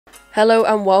Hello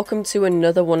and welcome to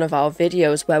another one of our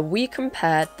videos where we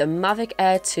compare the Mavic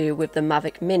Air 2 with the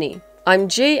Mavic Mini. I'm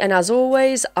G and as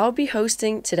always, I'll be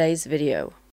hosting today's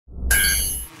video.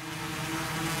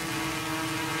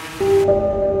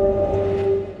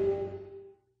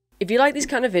 If you like these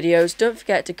kind of videos, don't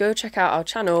forget to go check out our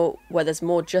channel where there's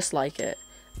more just like it,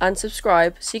 and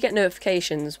subscribe so you get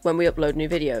notifications when we upload new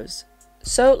videos.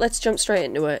 So let's jump straight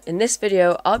into it. In this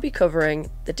video, I'll be covering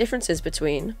the differences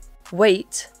between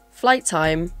weight, flight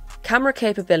time, camera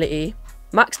capability,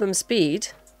 maximum speed,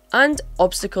 and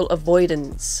obstacle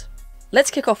avoidance. Let's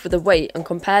kick off with the weight and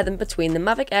compare them between the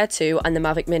Mavic Air 2 and the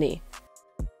Mavic Mini.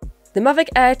 The Mavic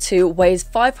Air 2 weighs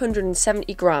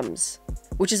 570 grams,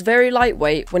 which is very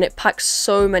lightweight when it packs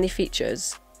so many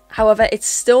features. However, it's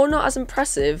still not as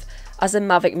impressive as the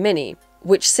Mavic Mini,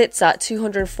 which sits at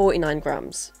 249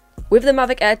 grams. With the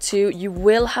Mavic Air 2, you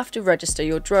will have to register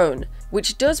your drone,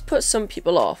 which does put some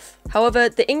people off. However,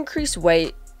 the increased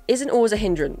weight isn't always a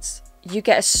hindrance. You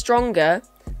get a stronger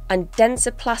and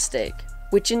denser plastic,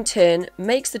 which in turn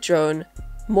makes the drone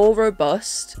more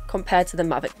robust compared to the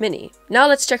Mavic Mini. Now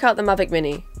let's check out the Mavic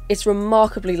Mini. It's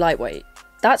remarkably lightweight.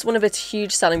 That's one of its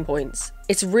huge selling points.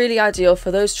 It's really ideal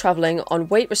for those traveling on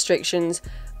weight restrictions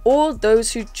or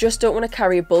those who just don't want to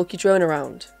carry a bulky drone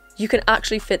around. You can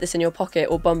actually fit this in your pocket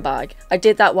or bum bag. I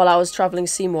did that while I was traveling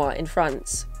Seymour in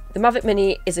France. The Mavic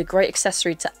Mini is a great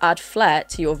accessory to add flair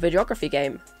to your videography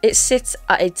game. It sits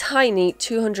at a tiny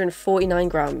 249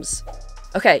 grams.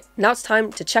 Okay, now it's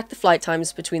time to check the flight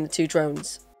times between the two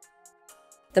drones.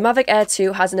 The Mavic Air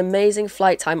 2 has an amazing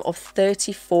flight time of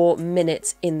 34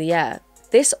 minutes in the air.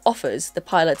 This offers the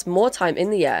pilots more time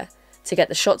in the air to get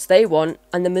the shots they want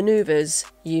and the maneuvers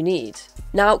you need.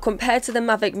 Now, compared to the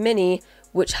Mavic Mini,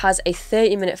 which has a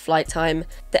 30-minute flight time,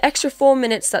 the extra 4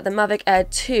 minutes that the Mavic Air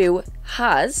 2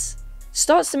 has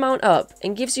starts to mount up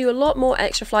and gives you a lot more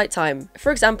extra flight time.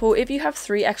 For example, if you have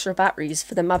 3 extra batteries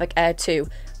for the Mavic Air 2,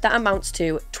 that amounts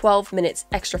to 12 minutes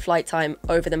extra flight time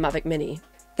over the Mavic Mini.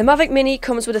 The Mavic Mini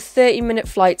comes with a 30-minute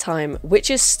flight time, which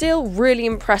is still really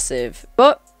impressive,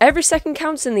 but every second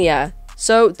counts in the air.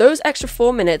 So those extra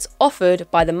 4 minutes offered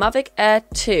by the Mavic Air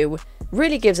 2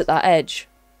 really gives it that edge.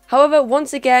 However,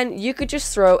 once again, you could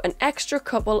just throw an extra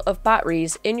couple of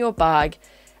batteries in your bag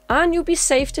and you'll be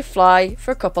safe to fly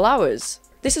for a couple hours.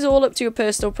 This is all up to your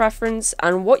personal preference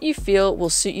and what you feel will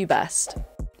suit you best.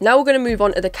 Now we're going to move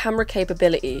on to the camera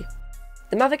capability.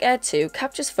 The Mavic Air 2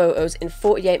 captures photos in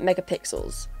 48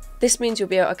 megapixels. This means you'll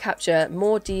be able to capture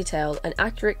more detail and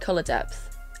accurate color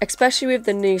depth, especially with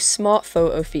the new Smart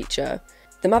Photo feature.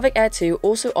 The Mavic Air 2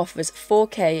 also offers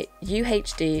 4K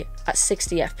UHD at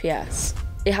 60 FPS.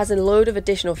 It has a load of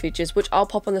additional features which I'll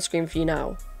pop on the screen for you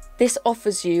now. This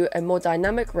offers you a more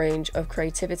dynamic range of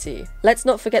creativity. Let's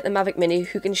not forget the Mavic Mini,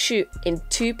 who can shoot in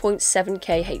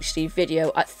 2.7K HD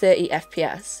video at 30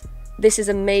 FPS. This is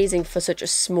amazing for such a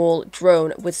small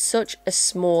drone with such a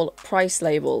small price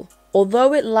label.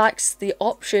 Although it lacks the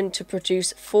option to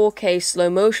produce 4K slow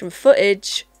motion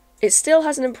footage, it still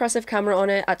has an impressive camera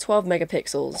on it at 12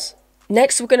 megapixels.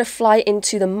 Next, we're going to fly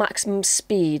into the maximum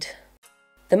speed.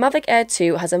 The Mavic Air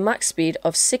 2 has a max speed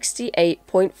of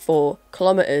 68.4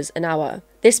 kilometers an hour.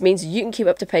 This means you can keep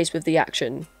up to pace with the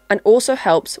action, and also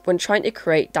helps when trying to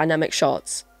create dynamic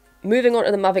shots. Moving on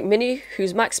to the Mavic Mini,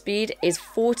 whose max speed is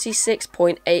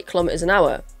 46.8 kilometers an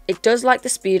hour. It does lack the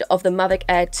speed of the Mavic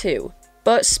Air 2,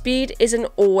 but speed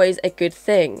isn't always a good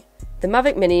thing. The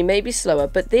Mavic Mini may be slower,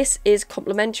 but this is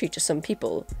complementary to some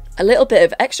people. A little bit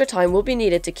of extra time will be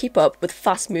needed to keep up with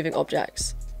fast-moving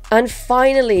objects. And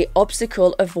finally,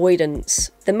 obstacle avoidance.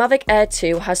 The Mavic Air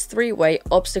 2 has 3-way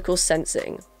obstacle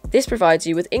sensing. This provides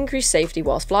you with increased safety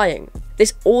whilst flying.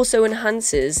 This also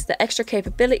enhances the extra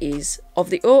capabilities of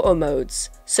the auto modes,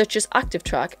 such as Active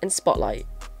Track and Spotlight.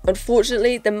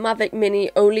 Unfortunately, the Mavic Mini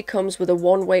only comes with a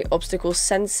 1-way obstacle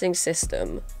sensing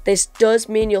system. This does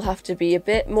mean you'll have to be a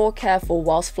bit more careful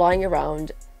whilst flying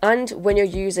around and when you're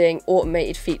using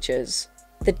automated features.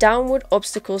 The downward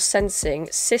obstacle sensing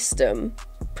system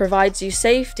provides you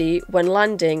safety when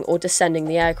landing or descending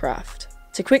the aircraft.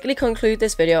 To quickly conclude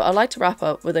this video, I'd like to wrap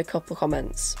up with a couple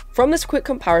comments. From this quick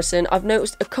comparison, I've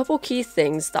noticed a couple key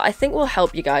things that I think will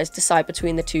help you guys decide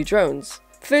between the two drones.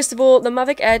 First of all, the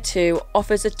Mavic Air 2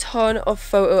 offers a ton of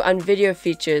photo and video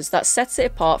features that sets it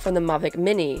apart from the Mavic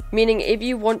Mini, meaning if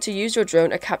you want to use your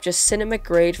drone to capture cinema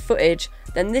grade footage,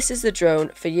 then this is the drone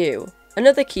for you.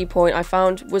 Another key point I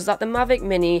found was that the Mavic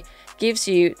Mini gives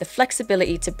you the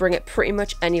flexibility to bring it pretty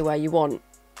much anywhere you want.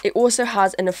 It also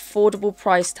has an affordable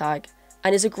price tag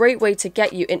and is a great way to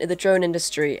get you into the drone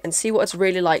industry and see what it's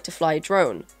really like to fly a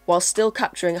drone, while still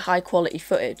capturing high quality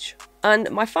footage.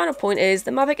 And my final point is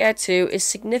the Mavic Air 2 is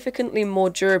significantly more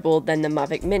durable than the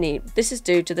Mavic Mini. This is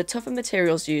due to the tougher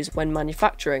materials used when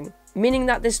manufacturing, meaning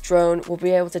that this drone will be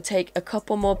able to take a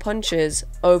couple more punches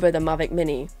over the Mavic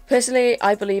Mini. Personally,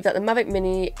 I believe that the Mavic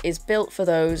Mini is built for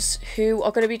those who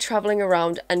are going to be traveling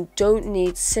around and don't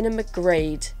need cinema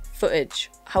grade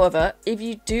footage. However, if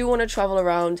you do want to travel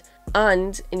around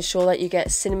and ensure that you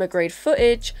get cinema grade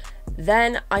footage,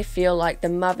 then I feel like the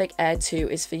Mavic Air 2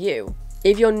 is for you.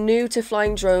 If you're new to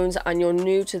flying drones and you're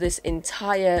new to this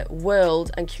entire world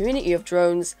and community of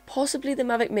drones, possibly the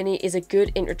Mavic Mini is a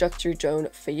good introductory drone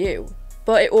for you.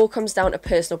 But it all comes down to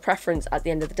personal preference at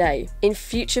the end of the day. In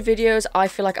future videos, I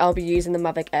feel like I'll be using the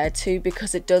Mavic Air 2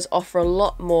 because it does offer a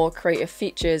lot more creative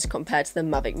features compared to the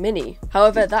Mavic Mini.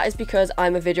 However, that is because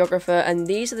I'm a videographer and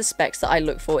these are the specs that I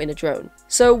look for in a drone.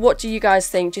 So what do you guys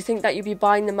think? Do you think that you'll be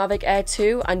buying the Mavic Air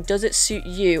 2 and does it suit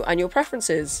you and your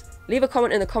preferences? Leave a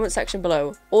comment in the comment section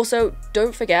below. Also,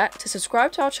 don't forget to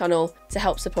subscribe to our channel to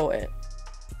help support it.